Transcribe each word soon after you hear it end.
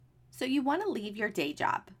So you want to leave your day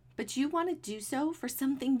job, but you want to do so for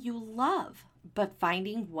something you love. But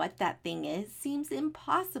finding what that thing is seems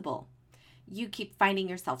impossible. You keep finding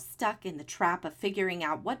yourself stuck in the trap of figuring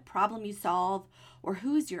out what problem you solve or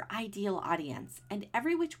who's your ideal audience. And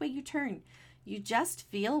every which way you turn, you just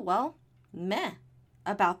feel, well, meh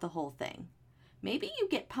about the whole thing. Maybe you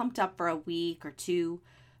get pumped up for a week or two,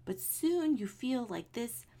 but soon you feel like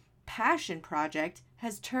this passion project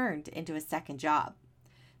has turned into a second job.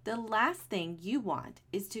 The last thing you want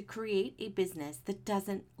is to create a business that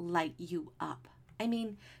doesn't light you up. I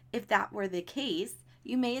mean, if that were the case,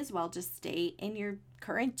 you may as well just stay in your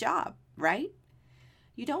current job, right?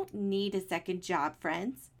 You don't need a second job,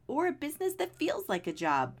 friends, or a business that feels like a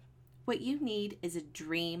job. What you need is a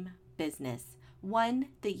dream business, one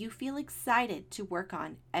that you feel excited to work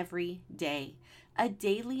on every day, a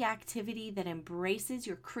daily activity that embraces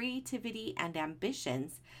your creativity and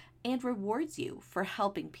ambitions and rewards you for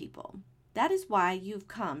helping people. That is why you've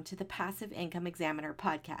come to the Passive Income Examiner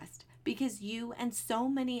podcast, because you and so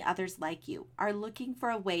many others like you are looking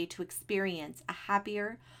for a way to experience a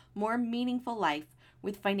happier, more meaningful life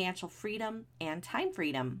with financial freedom and time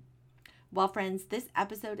freedom. Well, friends, this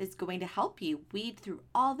episode is going to help you weed through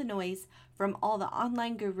all the noise from all the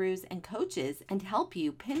online gurus and coaches and help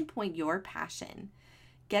you pinpoint your passion.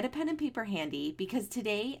 Get a pen and paper handy because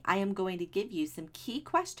today I am going to give you some key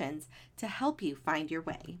questions to help you find your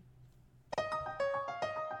way.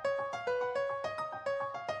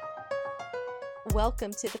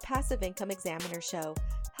 Welcome to the Passive Income Examiner Show,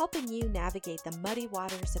 helping you navigate the muddy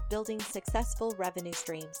waters of building successful revenue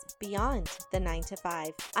streams beyond the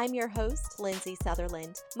 9-to-5. I'm your host, Lindsay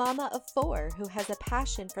Sutherland, mama of 4 who has a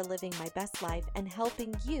passion for living my best life and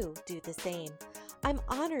helping you do the same. I'm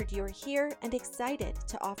honored you're here and excited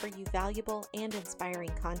to offer you valuable and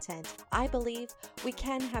inspiring content. I believe we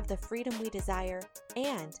can have the freedom we desire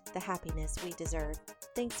and the happiness we deserve.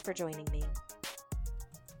 Thanks for joining me.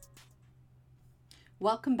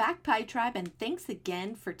 Welcome back, Pie Tribe, and thanks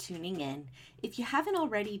again for tuning in. If you haven't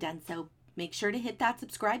already done so, make sure to hit that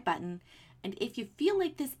subscribe button. And if you feel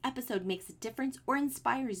like this episode makes a difference or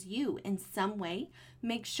inspires you in some way,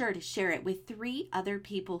 make sure to share it with 3 other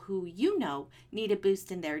people who you know need a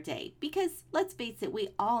boost in their day. Because let's face it, we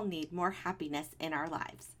all need more happiness in our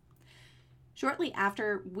lives. Shortly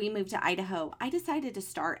after we moved to Idaho, I decided to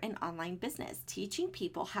start an online business teaching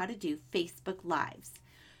people how to do Facebook Lives.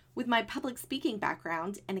 With my public speaking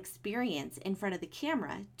background and experience in front of the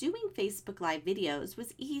camera, doing Facebook Live videos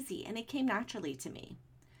was easy and it came naturally to me.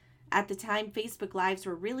 At the time, Facebook Lives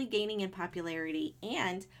were really gaining in popularity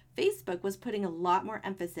and Facebook was putting a lot more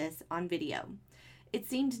emphasis on video. It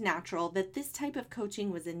seemed natural that this type of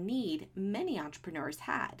coaching was a need many entrepreneurs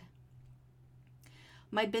had.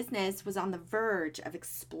 My business was on the verge of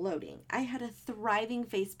exploding. I had a thriving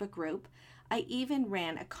Facebook group. I even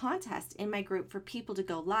ran a contest in my group for people to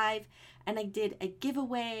go live, and I did a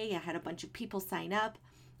giveaway. I had a bunch of people sign up.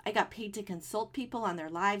 I got paid to consult people on their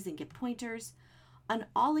lives and give pointers. On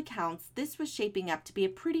all accounts, this was shaping up to be a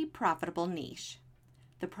pretty profitable niche.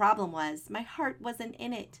 The problem was my heart wasn't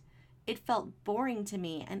in it. It felt boring to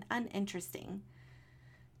me and uninteresting.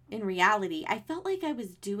 In reality, I felt like I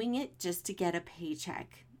was doing it just to get a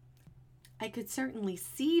paycheck. I could certainly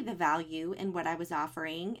see the value in what I was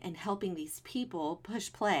offering and helping these people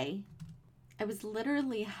push play. I was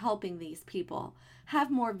literally helping these people have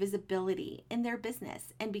more visibility in their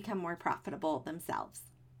business and become more profitable themselves.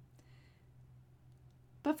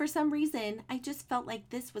 But for some reason, I just felt like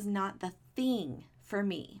this was not the thing for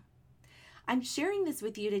me. I'm sharing this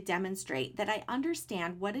with you to demonstrate that I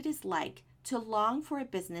understand what it is like to long for a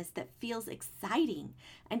business that feels exciting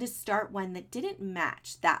and to start one that didn't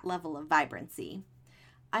match that level of vibrancy.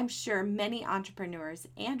 I'm sure many entrepreneurs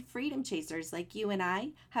and freedom chasers like you and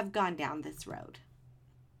I have gone down this road.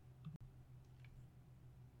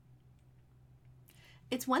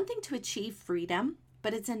 It's one thing to achieve freedom,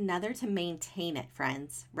 but it's another to maintain it,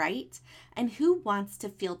 friends, right? And who wants to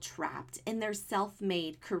feel trapped in their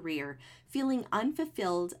self-made career, feeling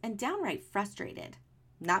unfulfilled and downright frustrated?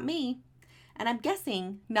 Not me. And I'm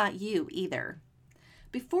guessing not you either.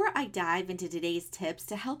 Before I dive into today's tips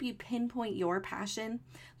to help you pinpoint your passion,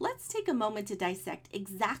 let's take a moment to dissect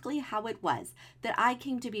exactly how it was that I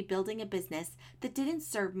came to be building a business that didn't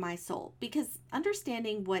serve my soul, because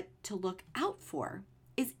understanding what to look out for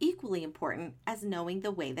is equally important as knowing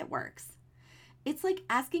the way that works. It's like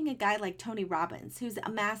asking a guy like Tony Robbins, who's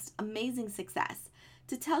amassed amazing success,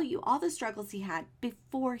 to tell you all the struggles he had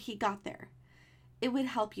before he got there. It would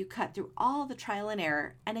help you cut through all the trial and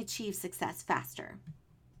error and achieve success faster.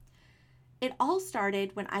 It all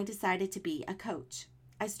started when I decided to be a coach.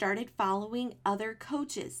 I started following other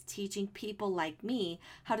coaches teaching people like me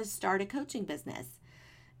how to start a coaching business.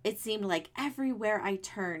 It seemed like everywhere I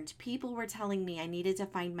turned, people were telling me I needed to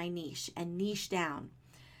find my niche and niche down,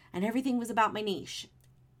 and everything was about my niche.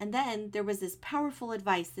 And then there was this powerful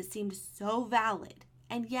advice that seemed so valid,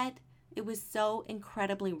 and yet it was so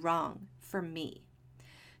incredibly wrong for me.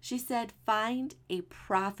 She said, find a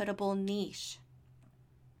profitable niche.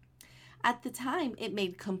 At the time, it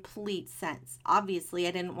made complete sense. Obviously,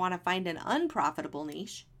 I didn't want to find an unprofitable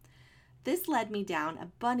niche. This led me down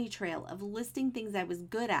a bunny trail of listing things I was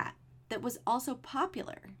good at that was also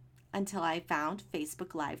popular until I found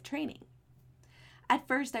Facebook Live training. At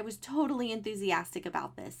first, I was totally enthusiastic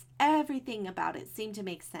about this. Everything about it seemed to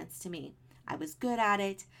make sense to me. I was good at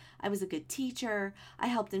it. I was a good teacher. I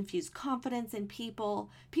helped infuse confidence in people.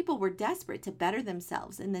 People were desperate to better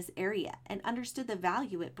themselves in this area and understood the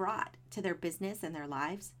value it brought to their business and their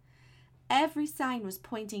lives. Every sign was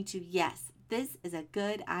pointing to, yes, this is a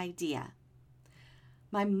good idea.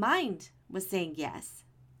 My mind was saying yes,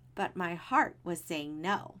 but my heart was saying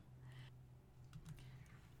no.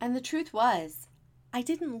 And the truth was, I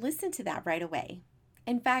didn't listen to that right away.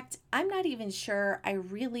 In fact, I'm not even sure I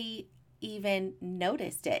really even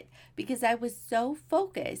noticed it because I was so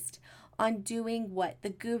focused on doing what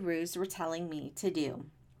the gurus were telling me to do.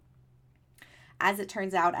 As it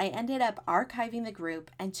turns out, I ended up archiving the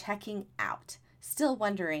group and checking out, still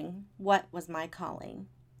wondering what was my calling.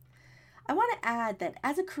 I want to add that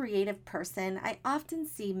as a creative person, I often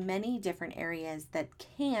see many different areas that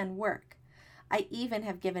can work. I even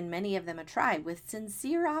have given many of them a try with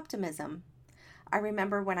sincere optimism. I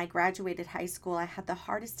remember when I graduated high school, I had the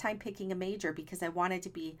hardest time picking a major because I wanted to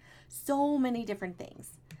be so many different things.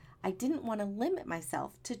 I didn't want to limit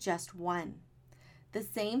myself to just one. The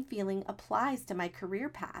same feeling applies to my career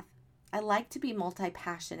path. I like to be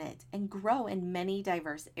multi-passionate and grow in many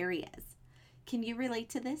diverse areas. Can you relate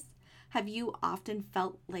to this? Have you often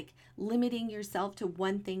felt like limiting yourself to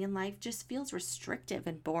one thing in life just feels restrictive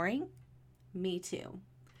and boring? Me too.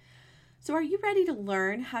 So are you ready to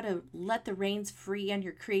learn how to let the reins free on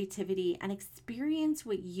your creativity and experience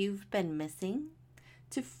what you've been missing?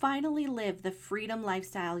 To finally live the freedom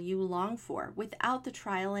lifestyle you long for without the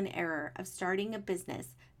trial and error of starting a business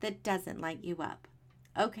that doesn't light you up?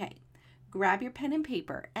 Okay, grab your pen and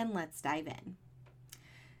paper and let's dive in.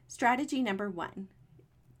 Strategy number 1.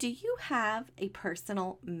 Do you have a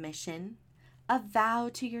personal mission? A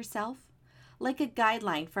vow to yourself? Like a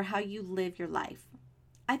guideline for how you live your life?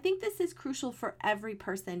 I think this is crucial for every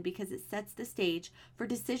person because it sets the stage for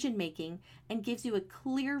decision making and gives you a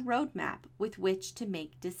clear roadmap with which to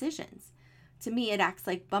make decisions. To me, it acts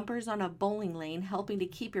like bumpers on a bowling lane, helping to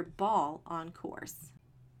keep your ball on course.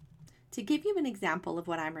 To give you an example of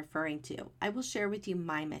what I'm referring to, I will share with you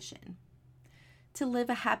my mission: to live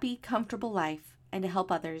a happy, comfortable life and to help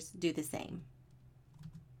others do the same.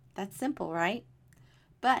 That's simple, right?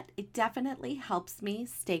 But it definitely helps me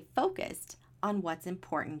stay focused on what's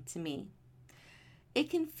important to me.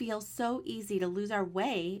 It can feel so easy to lose our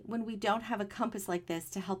way when we don't have a compass like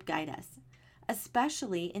this to help guide us,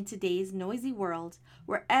 especially in today's noisy world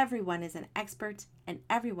where everyone is an expert and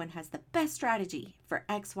everyone has the best strategy for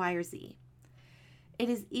X, Y, or Z. It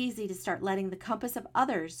is easy to start letting the compass of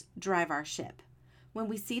others drive our ship when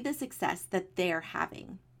we see the success that they're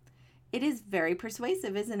having. It is very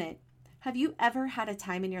persuasive, isn't it? Have you ever had a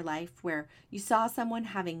time in your life where you saw someone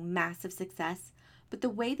having massive success, but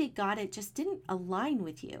the way they got it just didn't align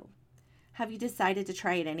with you? Have you decided to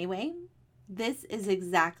try it anyway? This is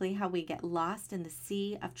exactly how we get lost in the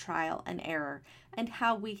sea of trial and error, and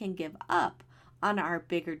how we can give up on our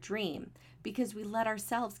bigger dream because we let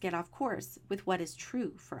ourselves get off course with what is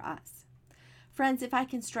true for us. Friends, if I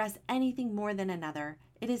can stress anything more than another,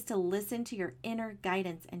 it is to listen to your inner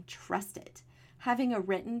guidance and trust it. Having a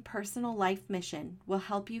written personal life mission will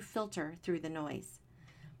help you filter through the noise.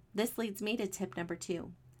 This leads me to tip number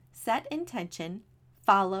 2. Set intention,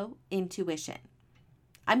 follow intuition.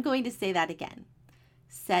 I'm going to say that again.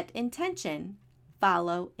 Set intention,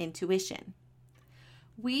 follow intuition.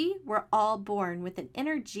 We were all born with an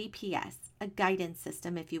inner GPS, a guidance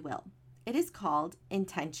system, if you will. It is called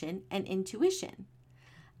intention and intuition.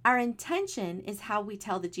 Our intention is how we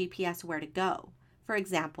tell the GPS where to go. For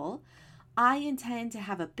example, I intend to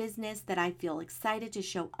have a business that I feel excited to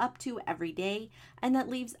show up to every day and that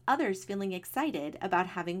leaves others feeling excited about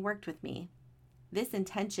having worked with me. This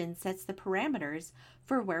intention sets the parameters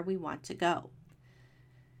for where we want to go.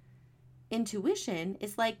 Intuition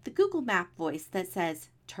is like the Google Map voice that says,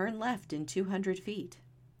 turn left in 200 feet.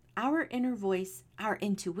 Our inner voice, our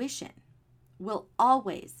intuition, will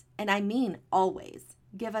always, and I mean always,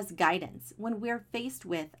 give us guidance when we're faced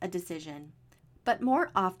with a decision. But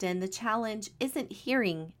more often, the challenge isn't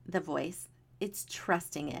hearing the voice, it's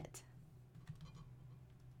trusting it.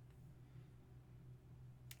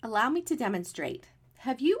 Allow me to demonstrate.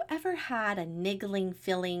 Have you ever had a niggling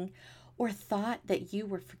feeling or thought that you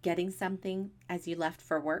were forgetting something as you left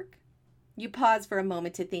for work? You pause for a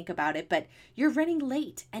moment to think about it, but you're running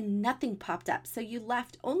late and nothing popped up, so you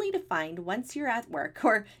left only to find once you're at work,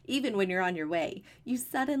 or even when you're on your way, you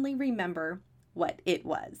suddenly remember what it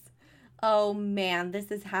was. Oh man, this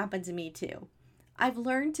has happened to me too. I've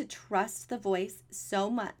learned to trust the voice so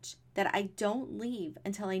much that I don't leave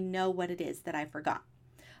until I know what it is that I forgot.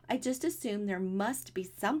 I just assume there must be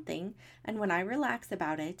something, and when I relax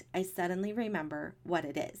about it, I suddenly remember what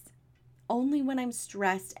it is. Only when I'm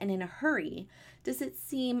stressed and in a hurry does it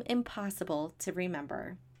seem impossible to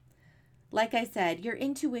remember. Like I said, your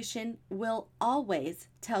intuition will always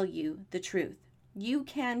tell you the truth. You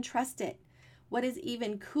can trust it. What is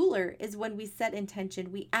even cooler is when we set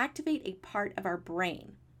intention, we activate a part of our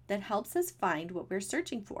brain that helps us find what we're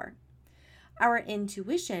searching for. Our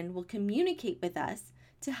intuition will communicate with us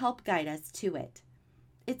to help guide us to it.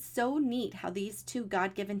 It's so neat how these two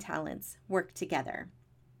God-given talents work together.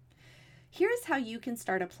 Here's how you can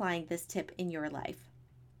start applying this tip in your life.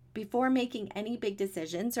 Before making any big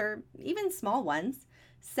decisions, or even small ones,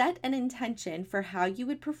 set an intention for how you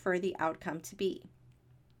would prefer the outcome to be.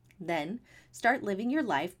 Then, start living your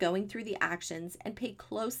life going through the actions and pay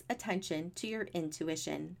close attention to your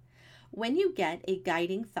intuition. When you get a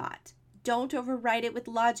guiding thought, don't override it with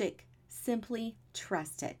logic. Simply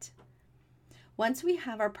trust it. Once we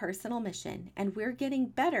have our personal mission and we're getting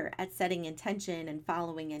better at setting intention and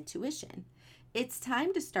following intuition, it's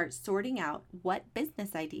time to start sorting out what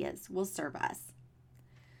business ideas will serve us.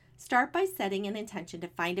 Start by setting an intention to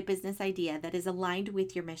find a business idea that is aligned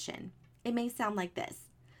with your mission. It may sound like this: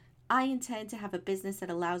 I intend to have a business that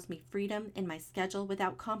allows me freedom in my schedule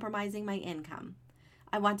without compromising my income.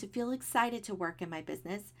 I want to feel excited to work in my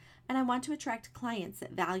business, and I want to attract clients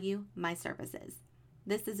that value my services.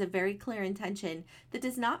 This is a very clear intention that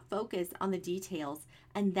does not focus on the details,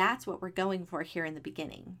 and that's what we're going for here in the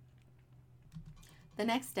beginning. The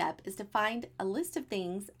next step is to find a list of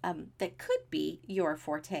things that could be your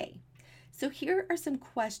forte. So here are some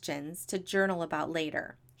questions to journal about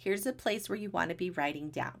later. Here's a place where you want to be writing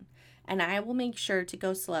down, and I will make sure to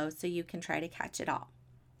go slow so you can try to catch it all.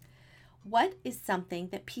 What is something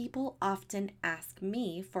that people often ask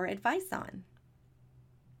me for advice on?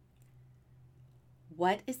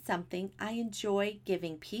 What is something I enjoy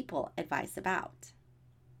giving people advice about?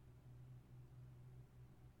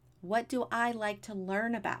 What do I like to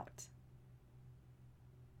learn about?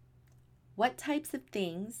 What types of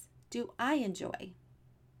things do I enjoy?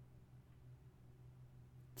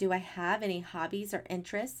 Do I have any hobbies or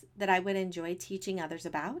interests that I would enjoy teaching others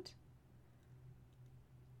about?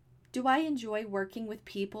 Do I enjoy working with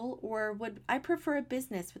people, or would I prefer a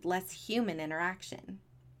business with less human interaction?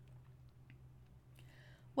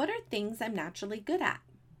 What are things I'm naturally good at?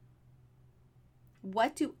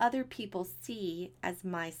 What do other people see as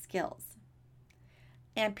my skills?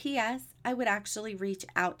 And P.S., I would actually reach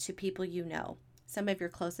out to people you know, some of your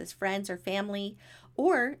closest friends or family,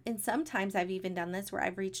 or sometimes I've even done this where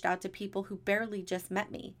I've reached out to people who barely just met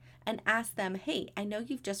me and asked them, hey, I know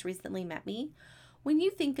you've just recently met me. When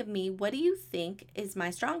you think of me, what do you think is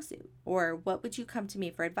my strong suit? Or what would you come to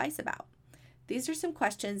me for advice about? These are some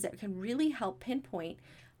questions that can really help pinpoint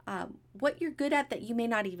what you're good at that you may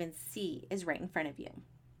not even see is right in front of you.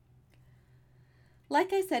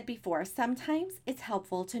 Like I said before, sometimes it's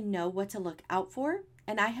helpful to know what to look out for,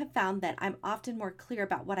 and I have found that I'm often more clear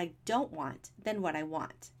about what I don't want than what I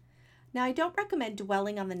want. Now, I don't recommend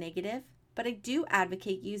dwelling on the negative, but I do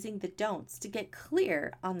advocate using the don'ts to get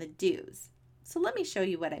clear on the do's. So let me show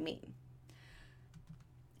you what I mean.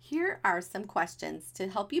 Here are some questions to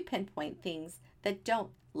help you pinpoint things that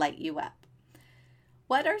don't light you up.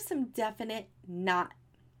 What are some definite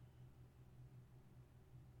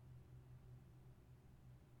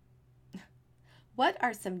What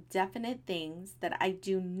are some definite things that I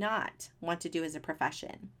do not want to do as a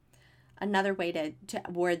profession? Another way to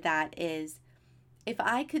word that is, if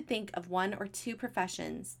I could think of one or two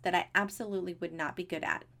professions that I absolutely would not be good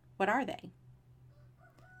at, what are they?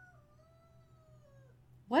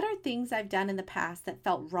 What are things I've done in the past that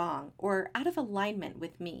felt wrong or out of alignment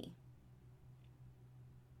with me?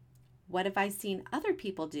 What have I seen other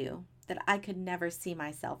people do that I could never see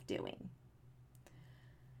myself doing?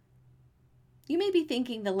 You may be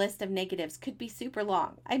thinking the list of negatives could be super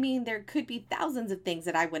long. I mean, there could be thousands of things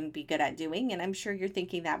that I wouldn't be good at doing, and I'm sure you're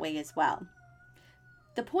thinking that way as well.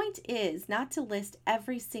 The point is not to list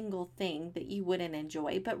every single thing that you wouldn't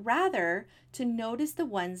enjoy, but rather to notice the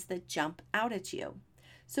ones that jump out at you.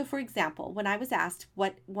 So, for example, when I was asked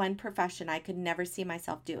what one profession I could never see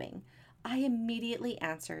myself doing, I immediately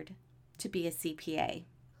answered to be a CPA.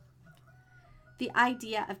 The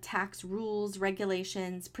idea of tax rules,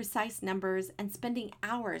 regulations, precise numbers, and spending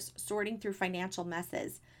hours sorting through financial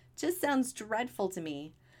messes just sounds dreadful to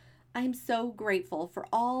me. I am so grateful for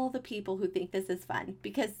all the people who think this is fun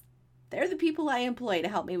because they're the people I employ to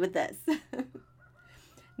help me with this.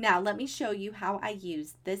 Now, let me show you how I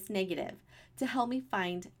use this negative to help me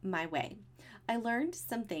find my way. I learned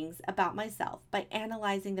some things about myself by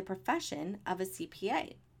analyzing the profession of a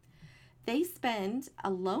CPA. They spend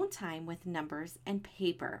alone time with numbers and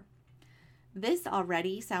paper. This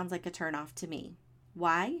already sounds like a turnoff to me.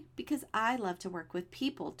 Why? Because I love to work with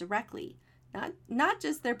people directly, not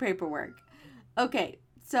just their paperwork. Okay,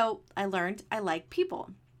 so I learned I like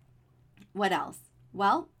people. What else?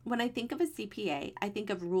 Well, when I think of a CPA, I think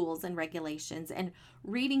of rules and regulations and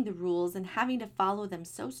reading the rules and having to follow them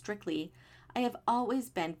so strictly. I have always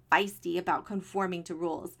been feisty about conforming to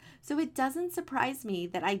rules, so it doesn't surprise me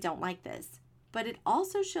that I don't like this. But it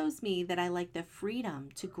also shows me that I like the freedom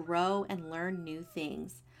to grow and learn new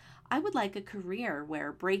things. I would like a career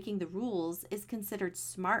where breaking the rules is considered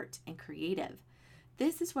smart and creative.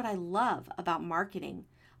 This is what I love about marketing.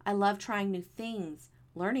 I love trying new things,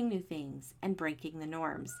 learning new things, and breaking the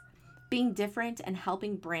norms, being different and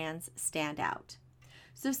helping brands stand out.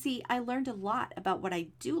 So see, I learned a lot about what I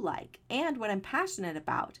do like and what I'm passionate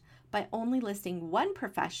about by only listing one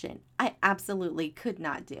profession I absolutely could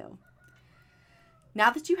not do.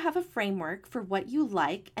 Now that you have a framework for what you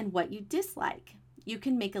like and what you dislike, you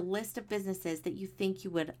can make a list of businesses that you think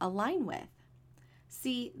you would align with.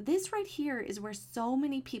 See, this right here is where so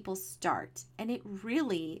many people start, and it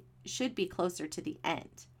really should be closer to the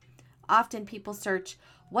end. Often people search,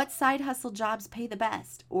 what side hustle jobs pay the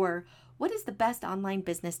best? Or what is the best online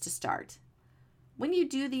business to start? When you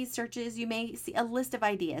do these searches, you may see a list of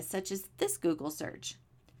ideas such as this Google search.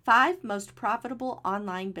 5 most profitable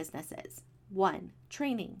online businesses. 1.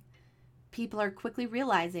 Training. People are quickly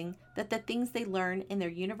realizing that the things they learn in their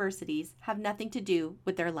universities have nothing to do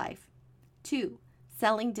with their life. 2.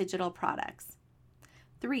 Selling digital products.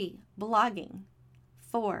 3. Blogging.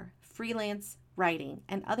 4. Freelance writing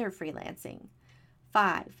and other freelancing.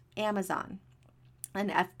 5. Amazon. An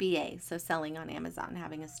FBA, so selling on Amazon,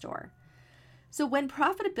 having a store. So when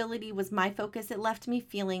profitability was my focus, it left me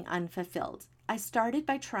feeling unfulfilled. I started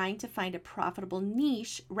by trying to find a profitable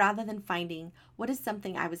niche rather than finding what is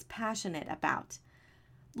something I was passionate about.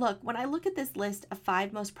 Look, when I look at this list of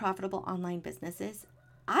 5 most profitable online businesses,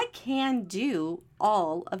 I can do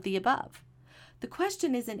all of the above. The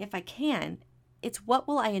question isn't if I can, it's what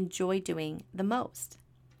will I enjoy doing the most.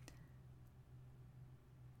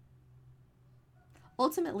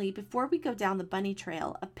 Ultimately, before we go down the bunny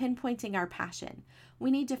trail of pinpointing our passion, we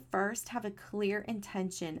need to first have a clear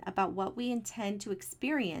intention about what we intend to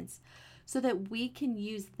experience so that we can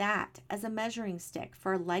use that as a measuring stick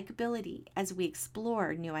for likability as we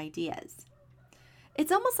explore new ideas.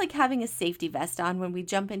 It's almost like having a safety vest on when we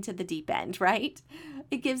jump into the deep end, right?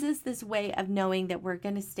 It gives us this way of knowing that we're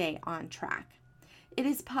going to stay on track. It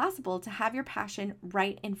is possible to have your passion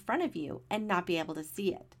right in front of you and not be able to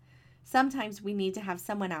see it. Sometimes we need to have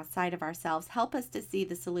someone outside of ourselves help us to see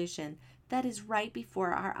the solution that is right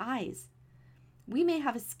before our eyes. We may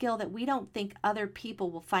have a skill that we don't think other people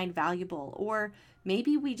will find valuable, or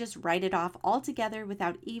maybe we just write it off altogether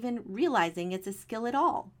without even realizing it's a skill at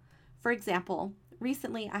all. For example,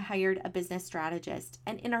 recently I hired a business strategist,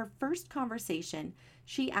 and in our first conversation,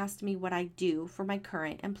 she asked me what I do for my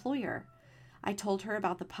current employer. I told her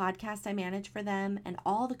about the podcast I manage for them and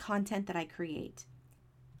all the content that I create.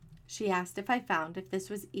 She asked if I found if this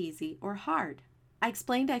was easy or hard. I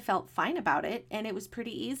explained I felt fine about it and it was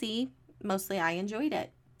pretty easy. Mostly I enjoyed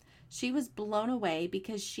it. She was blown away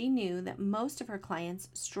because she knew that most of her clients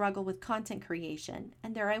struggle with content creation,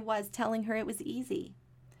 and there I was telling her it was easy.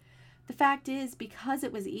 The fact is, because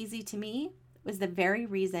it was easy to me, was the very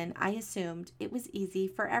reason I assumed it was easy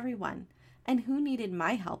for everyone. And who needed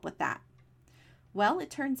my help with that? Well, it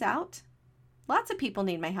turns out lots of people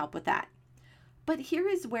need my help with that. But here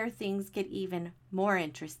is where things get even more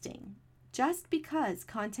interesting. Just because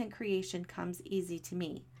content creation comes easy to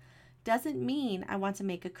me doesn't mean I want to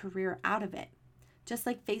make a career out of it. Just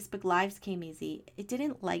like Facebook Lives came easy, it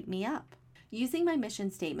didn't light me up. Using my mission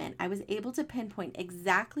statement, I was able to pinpoint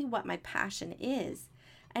exactly what my passion is,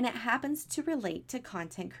 and it happens to relate to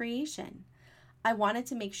content creation. I wanted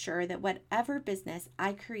to make sure that whatever business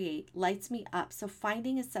I create lights me up, so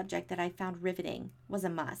finding a subject that I found riveting was a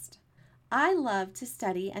must. I love to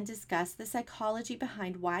study and discuss the psychology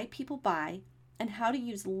behind why people buy and how to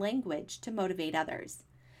use language to motivate others.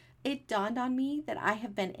 It dawned on me that I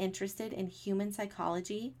have been interested in human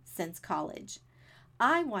psychology since college.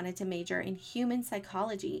 I wanted to major in human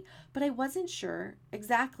psychology, but I wasn't sure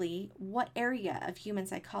exactly what area of human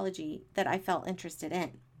psychology that I felt interested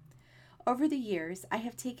in. Over the years, I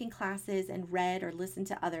have taken classes and read or listened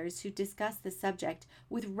to others who discuss the subject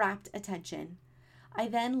with rapt attention. I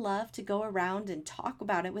then love to go around and talk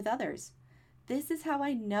about it with others. This is how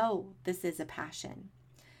I know this is a passion.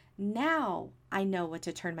 Now I know what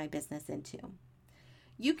to turn my business into.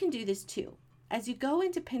 You can do this too. As you go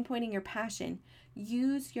into pinpointing your passion,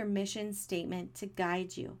 use your mission statement to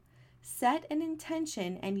guide you. Set an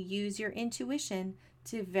intention and use your intuition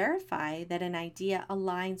to verify that an idea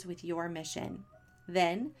aligns with your mission.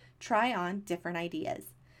 Then try on different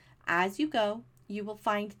ideas. As you go, you will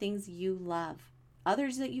find things you love,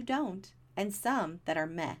 others that you don't, and some that are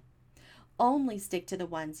meh. Only stick to the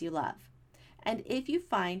ones you love. And if you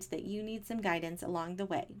find that you need some guidance along the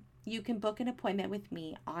way, you can book an appointment with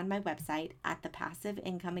me on my website at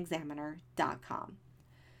thepassiveincomeexaminer.com.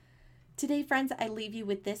 Today, friends, I leave you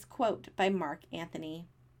with this quote by Mark Anthony.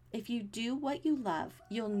 If you do what you love,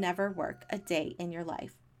 you'll never work a day in your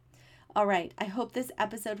life. All right, I hope this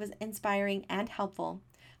episode was inspiring and helpful.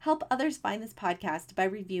 Help others find this podcast by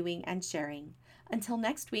reviewing and sharing. Until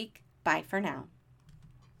next week, bye for now.